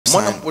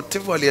Mwana son.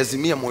 mpotevu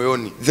aliazimia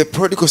moyoni. The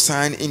prodigal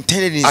son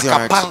intended in his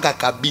heart. Akapanga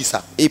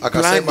kabisa. He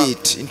planned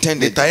it,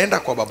 intended. Nitaenda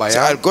kwa baba So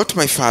I'll yangu go to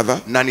my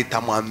father na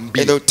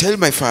nitamwambia, and I'll tell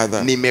my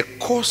father,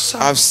 nimekosa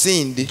I've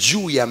sinned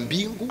juu ya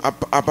mbingu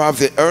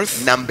above the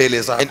earth na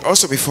mbele zako. and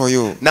also before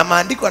you. Na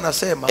maandiko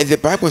anasema, And the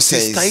Bible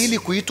says, sistahili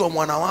kuitwa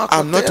mwana wako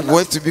I'm not tena.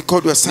 worth to be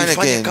called your son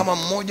Nifanye again. kama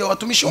mmoja wa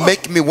watumishi wako.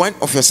 Make me one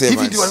of your Hivi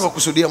servants. ndivyo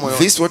alivyokusudia moyoni.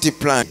 This is what he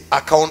planned.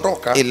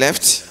 Akaondoka, He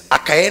left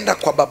akaenda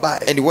kwa babaye.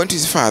 and he went to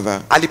his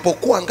father.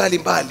 Alipokuwa ngali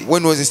mbali,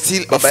 When was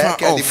still baba afar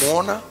yake off,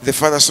 alimuona, the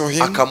father saw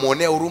him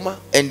akamuonea huruma,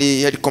 and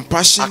he had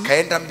compassion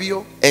akaenda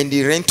mbio, and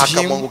he ran to him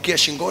akamwangukia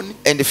shingoni,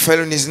 and he fell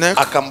on his neck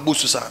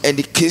akambusu sana. and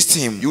he kissed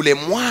him. Yule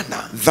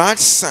mwana That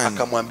son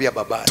akamwambia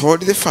babaye,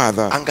 told the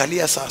father,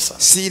 angalia sasa,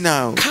 see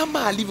now,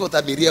 kama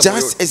alivyodhamiria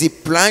moyoni. just as he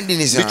planned in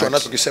his Ndicho heart.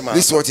 anachokisema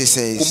This is hapa. what he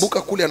says.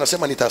 Kumbuka kule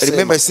anasema nitasema,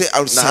 Remember, I say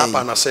I'll na say.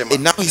 hapa anasema,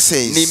 And now he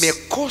says,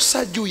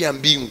 nimekosa juu ya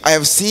mbingu I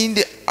have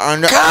sinned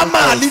on kama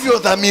earth.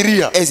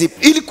 alivyodhamiria. As he,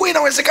 Ilikuwa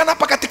inawezekana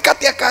hapa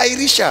katikati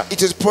akaahirisha.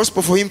 it was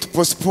possible for him to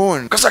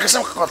postpone. Sasa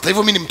akasema kwa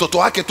hivyo mimi ni mtoto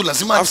wake tu,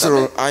 lazima After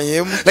all, nisamehe. I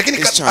am Lakini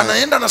his child.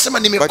 anaenda anasema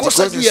But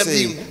nimekosa God juu is ya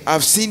saying, mbingu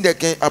I've sinned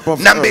again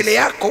above na mbele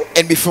earth yako,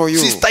 and before you.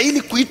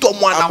 sistahili kuitwa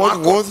mwana I'm not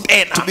wako worth to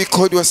tena. be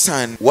called your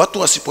son. Watu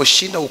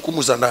wasiposhinda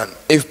hukumu za ndani,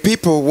 If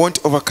people won't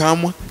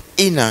overcome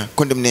inner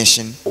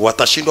condemnation,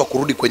 watashindwa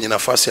kurudi kwenye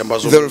nafasi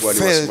ambazo they'll Mungu fail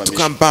to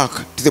aliwasimamisha. come back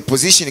to the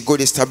position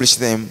God established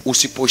them.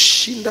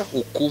 Usiposhinda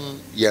hukumu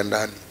ya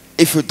ndani,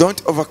 If you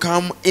don't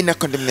overcome inner na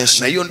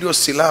condemnation, hiyo ndio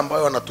silaha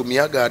ambayo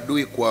anatumiaga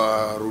adui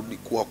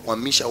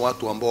kuwakwamisha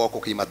watu ambao wako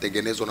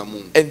kimatengenezo na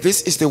Mungu. and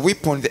this is the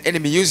weapon the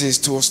enemy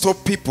uses to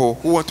stop people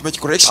who want to make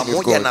correction with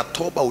Pamoja God, na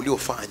toba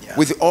uliofanya,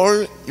 with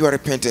all your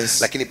repentance,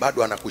 lakini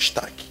bado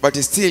anakushtaki. but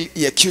still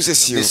he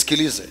accuses you.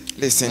 Nisikilize.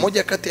 Listen.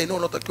 Moja kati ya eneo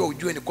unalotakiwa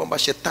ujue ni kwamba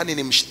shetani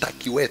ni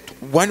mshtaki wetu.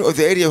 One of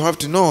the areas you have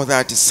to know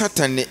that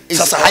Satan is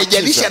Sasa our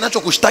haijalishi accuser.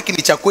 anachokushtaki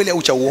ni cha kweli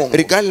au cha uongo.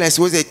 Regardless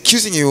whether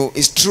accusing you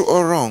is true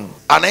or wrong,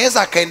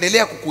 Anaweza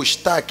akaendelea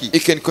kukushtaki he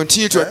can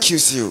continue to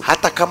accuse you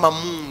hata kama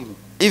Mungu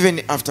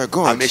even after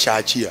God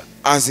ameshaachia.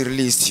 has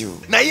released you.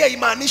 Na hii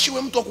haimaanishi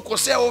wewe mtu wa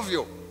kukosea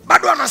ovyo.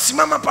 Bado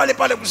anasimama pale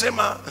pale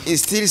kusema, He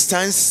still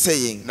stands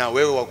saying, na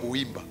wewe wa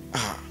kuimba,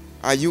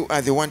 are you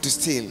the one to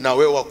steal? na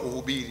wewe wa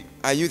kuhubiri,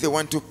 Are you the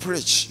one to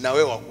preach? na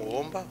wewe wa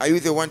kuomba. Are you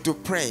the one to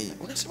pray?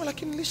 Unasema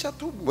lakini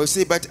nilishatubu. Well,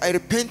 say, but I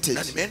repented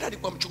Na nimeenda hadi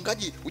kwa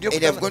mchungaji,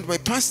 and I've gone to my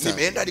pastor.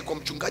 nimeenda hadi kwa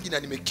mchungaji na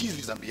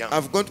nimekiri dhambi yangu.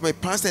 I've gone to my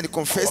pastor and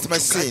confessed my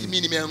sin.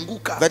 Mimi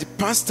nimeanguka. That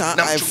pastor,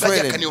 Na I've mchungaji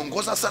fallen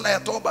akaniongoza sala ya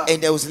toba.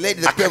 and I was led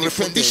the prayer of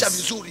Akanifundisha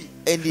repentance. vizuri.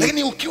 And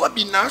Lakini ukiwa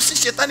binafsi,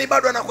 shetani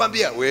bado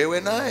anakuambia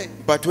wewe naye.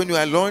 But when you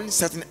are alone,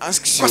 Satan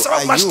asks you, Kwa sababu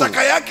are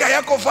mashtaka you? yake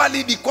hayako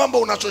valid kwamba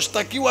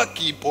unachoshtakiwa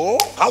kipo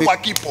au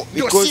hakipo.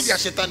 Ndio because- siri ya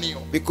shetani hiyo.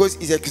 Because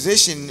his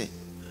accusation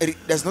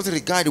does not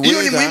regard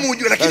Hiyo ni muhimu whether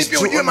ujue, lakini that's pia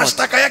true ujue or not.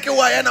 mashtaka yake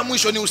huwa hayana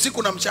mwisho, ni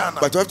usiku na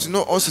mchana. But you have to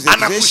know also the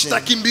accusation.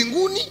 Anakushtaki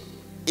mbinguni,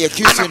 He accused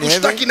you in heaven.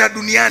 anakushtaki na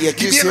duniani. He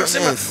accused Biblia you on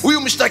inasema earth.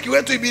 huyu mshtaki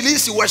wetu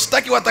ibilisi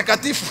washtaki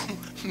watakatifu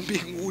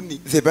mbinguni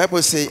The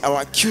Bible says our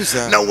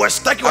accuser na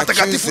washtaki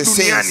watakatifu accused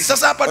the duniani. saints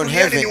Sasa hapa on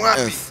duniani heaven ni and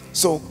wapi? earth.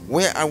 So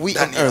where are we on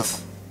Ndani earth? yako.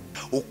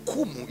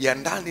 Hukumu ya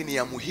ndani ni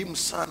ya muhimu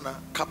sana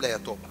kabla ya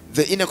toba,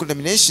 The inner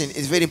condemnation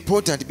is very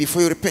important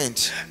before you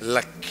repent.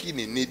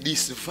 lakini ni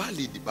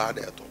disvalid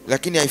baada ya toba.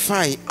 Lakini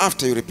haifai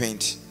after you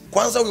repent.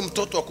 Kwanza huyu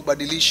mtoto wa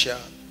kubadilisha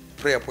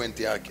prayer point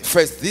yake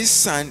First,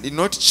 this son did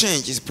not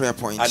change his prayer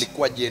point.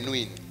 alikuwa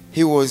genuine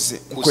He was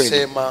kweli,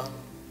 kusema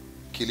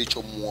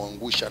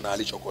kilichomuangusha na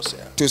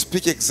alichokosea. to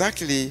speak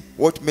exactly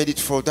what made it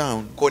fall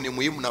down. Kwa ni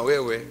muhimu na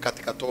wewe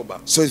katika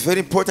toba So it's very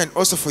important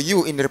also for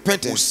you in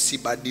repentance.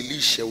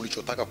 usibadilishe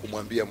ulichotaka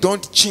kumwambia Mungu.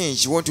 Don't change.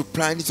 You want to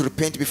plan to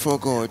repent before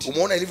God.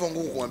 Umeona ilivyo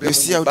ngumu kumwambia You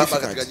see Mungu, how Baba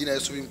difficult. katika jina la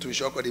Yesu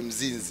mtumishi wako ni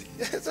mzinzi.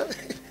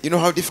 You know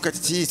how difficult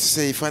it is to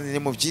say, Father, in the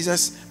name of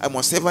Jesus, I'm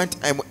a servant,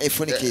 I'm a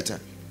fornicator.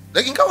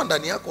 Lakini kama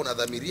ndani yako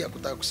unadhamiria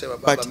kutaka kusema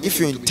Baba, But mimi if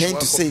you mtumishi intend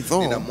to wako, say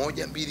though, nina 1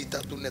 2 3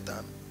 4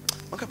 5.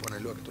 Wangapi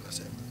wanaelewa kitu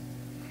nasema?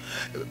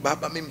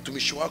 Baba, mimi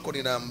mtumishi wako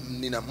nina 1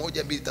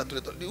 2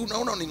 3 4.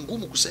 Unaona ni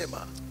ngumu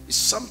kusema.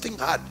 It's something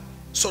hard.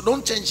 So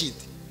don't change it.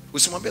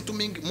 Usimwambie tu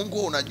Mungu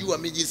wewe unajua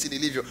mimi jinsi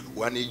nilivyo.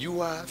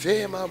 Wanijua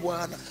vyema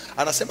Bwana.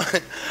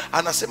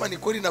 Anasema ni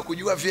kweli na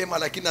kujua vyema,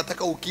 lakini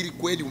nataka ukiri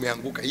kweli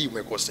umeanguka, hii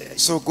umekosea.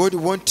 so God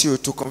wants you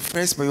to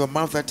confess by your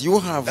mouth that you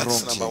have That's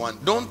wronged number him.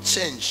 1. Don't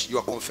change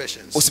your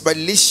confessions.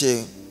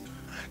 Usibadilishe.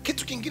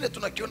 Kitu kingine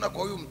tunakiona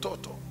kwa huyu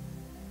mtoto,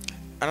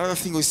 Another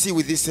thing we see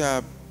with this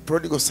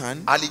prodigal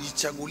son,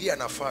 alijichagulia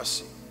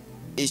nafasi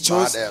he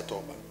baada ya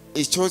toba.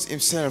 chose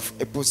himself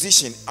a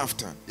position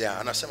after.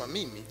 Anasema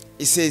mimi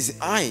He says,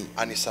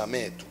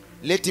 anisamee tu,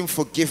 let him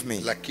forgive me,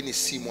 lakini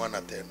si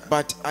mwana tena,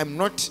 but I'm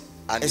not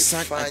a son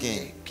again.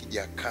 anifanye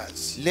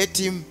kijakazi. Let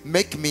him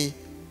make me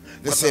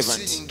the Kwa tafsiri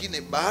servant.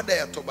 nyingine, baada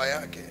ya toba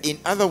yake, In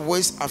other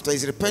words, after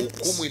his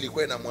repentance, hukumu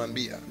ilikuwa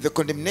inamwambia the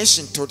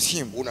condemnation told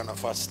him, una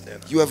nafasi tena.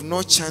 you have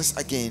no chance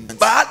again.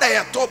 Baada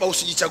ya toba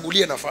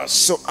usijichagulie nafasi.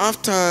 So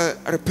after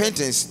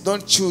repentance,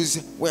 don't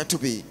choose where to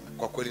be.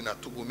 kwa kweli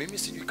natubu, mimi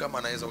sijui kama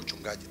anaweza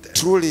uchungaji tena.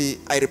 Truly,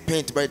 I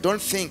repent, but I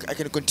don't think I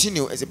can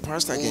continue as a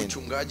pastor again.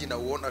 Uchungaji na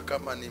uona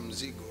kama ni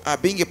mzigo.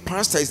 Being a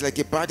pastor is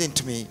like a burden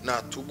to me.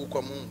 Natubu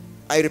kwa Mungu.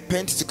 I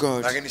repent to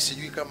God. Lakini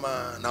sijui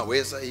kama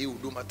naweza hii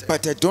huduma tena.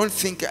 But I don't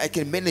think I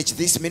can manage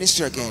this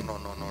ministry again. No.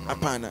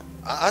 Hapana.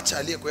 Acha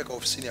aliyekuweka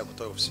ofisini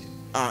akutoe ofisini.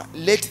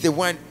 Let the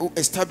one who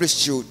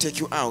established you take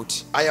you out.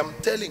 I am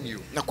telling you.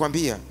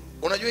 Nakwambia.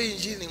 Unajua hii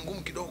injili ni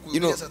ngumu kidogo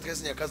kuieleza katika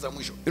hizo nyakati za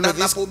mwisho. Na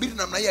napohubiri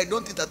namna hii, I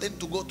don't intend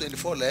to go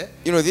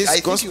 24 this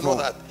I gospel, think you know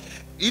that.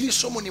 Ili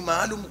somo ni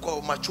maalum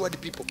kwa matured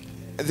people.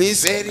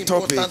 This very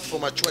topic important for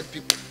matured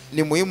people.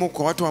 Ni muhimu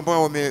kwa watu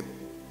ambao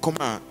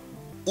wamekomaa.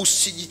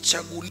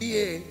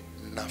 Usijichagulie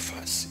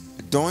nafasi.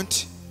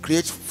 Don't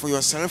create for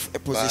yourself a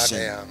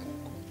position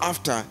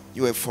after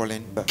you have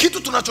fallen.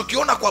 Kitu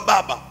tunachokiona kwa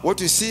baba,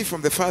 what you see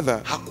from the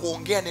father,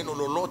 hakuongea neno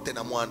lolote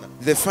na mwana.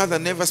 The father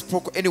never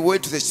spoke any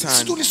word to the son.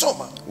 Sisi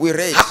tulisoma. We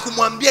read.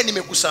 Hakumwambia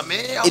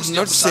nimekusamea au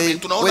sikusamea.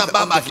 Tunaona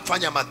baba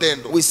akifanya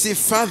matendo. We see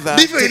father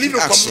taking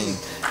action.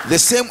 The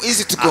same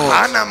is to God.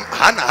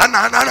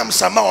 Hana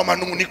msamaha wa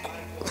manunguniko.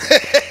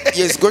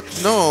 He has got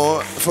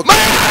no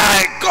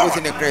forgiveness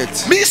within a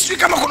great. Mimi sijui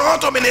kama kuna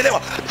watu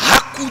wamenielewa.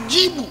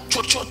 Hakujibu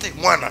chochote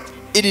mwana.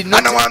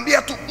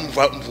 Anawaambia tu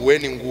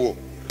mvueni nguo.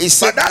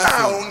 Badala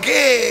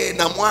aongee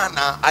na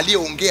mwana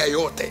aliyeongea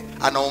yote,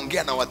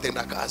 anaongea na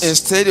watendakazi.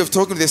 Instead of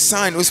talking to the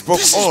son who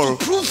spoke all,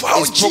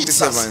 he spoke the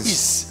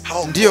servants.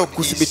 Ndio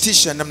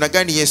kuthibitisha namna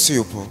gani Yesu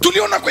yupo.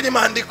 Tuliona kwenye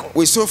maandiko.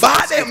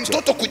 Baada ya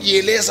mtoto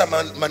kujieleza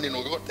maneno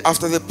yote,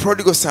 after the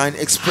prodigal son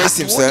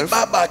expressed himself,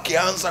 baba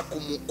akianza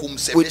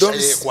kumsemesha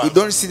yeye kwanza. We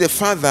don't see the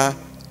father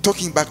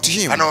talking back to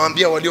him.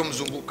 Anawaambia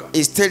waliomzunguka.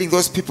 He's telling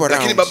those people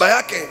around. Lakini baba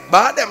yake,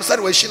 baada ya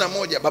mstari wa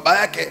 21, baba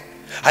yake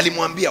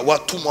alimwambia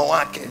watumwa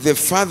wake, the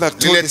father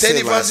told the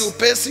servants,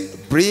 upesi,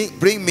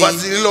 bring me a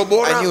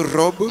new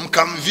robe,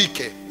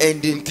 mkamvike,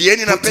 and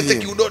mtieni na pete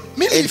kiudoni.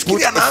 Mimi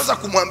nilifikiria anaanza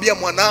kumwambia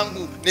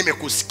mwanangu,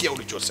 nimekusikia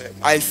ulichosema.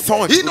 I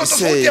thought he would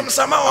say,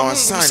 msamaha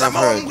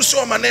wa Mungu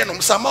sio maneno,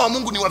 msamaha wa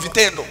Mungu ni wa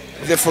vitendo.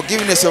 The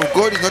forgiveness of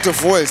God is not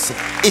of words,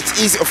 it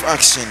is of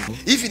action.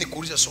 Hivi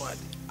nikuuliza swali.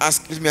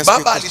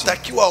 Baba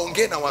alitakiwa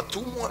aongee na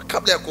watumwa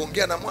kabla ya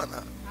kuongea na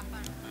mwana.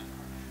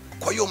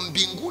 Kwa hiyo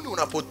mbinguni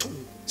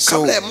unapotubu,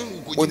 so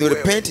when you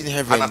repent in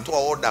heaven,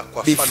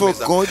 before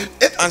God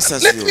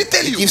answers you,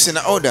 he gives an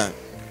order.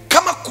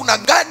 Kama kuna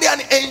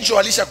guardian angel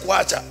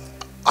alishakuacha,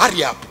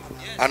 hurry up,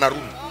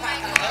 anarudi.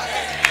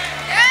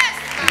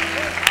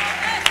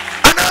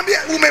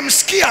 Anaambia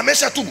umemsikia,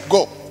 ameshatubu,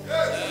 go.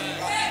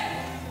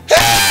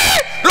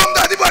 Roho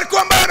Mtakatifu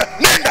alikuwa mbaya,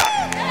 nenda.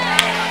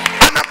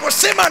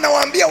 Anaposema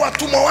anawaambia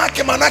watumwa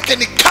wake, manake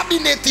ni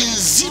cabinet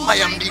nzima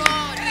ya mbingu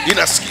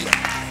inasikia.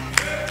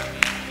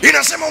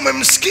 Inasema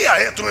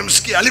umemsikia,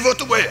 tumemsikia.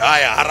 Alivyotubu,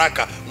 haya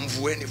haraka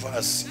mvueni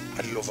vazi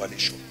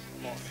alilovalishwa.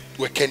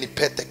 Wekeni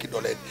pete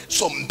kidoleni.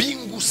 So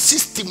mbingu,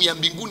 system ya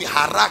mbinguni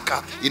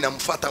haraka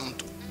inamfuata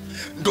mtu.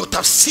 Ndio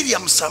tafsiri ya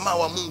msamaha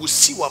wa Mungu,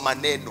 si wa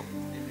maneno.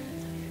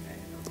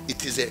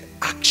 It is a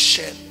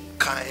action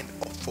kind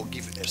of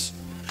forgiveness.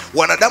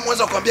 Wanadamu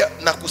waweza kuambia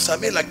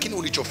nakusamehe, lakini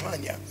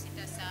ulichofanya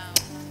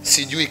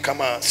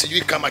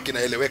sijui kama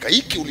kinaeleweka.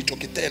 Hiki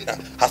ulichokitenda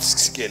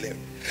hasikielewi.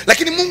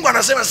 Lakini Mungu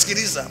anasema,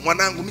 sikiliza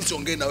mwanangu, mimi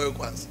siongee na wewe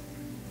kwanza.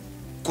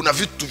 Kuna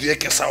vitu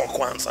tuviweke sawa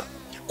kwanza.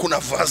 Kuna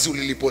vazi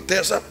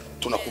ulilipoteza,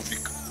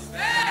 tunakuvika.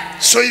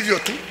 So hivyo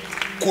tu,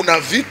 kuna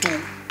vitu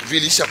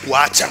vilisha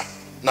kuacha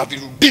na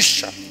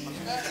virudisha.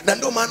 Na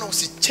ndio maana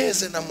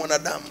usicheze na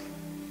mwanadamu.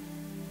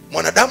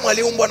 Mwanadamu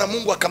aliumbwa na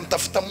Mungu,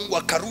 akamtafuta Mungu,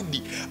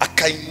 akarudi,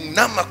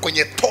 akainama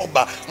kwenye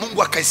toba.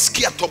 Mungu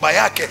akaisikia toba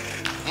yake.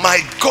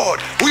 My God,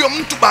 huyo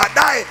mtu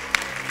baadaye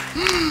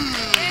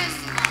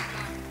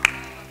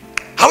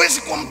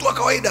hawezi kuwa mtu wa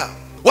kawaida.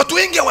 Watu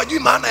wengi hawajui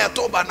maana ya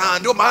toba, na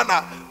ndio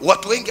maana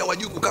watu wengi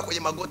hawajui kukaa kwenye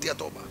magoti ya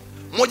toba.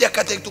 Moja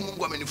kati ya kitu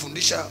Mungu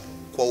amenifundisha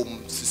kwa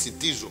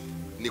msisitizo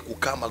ni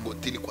kukaa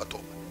magotini kwa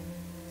toba.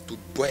 To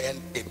dwell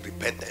in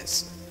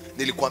repentance.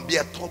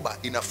 Nilikwambia toba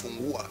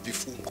inafungua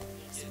vifungo.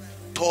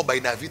 Toba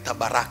inavita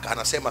baraka.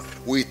 Anasema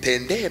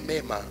uitendee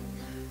mema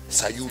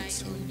Sayuni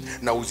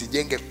na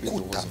uzijenge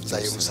kuta za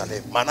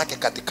Yerusalemu. Maanake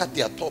katikati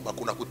ya toba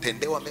kuna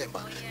kutendewa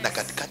mema, na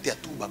katikati ya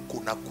toba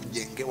kuna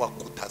kujengewa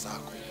kuta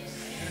zako.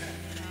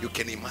 You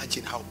can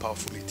imagine how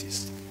powerful it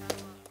is.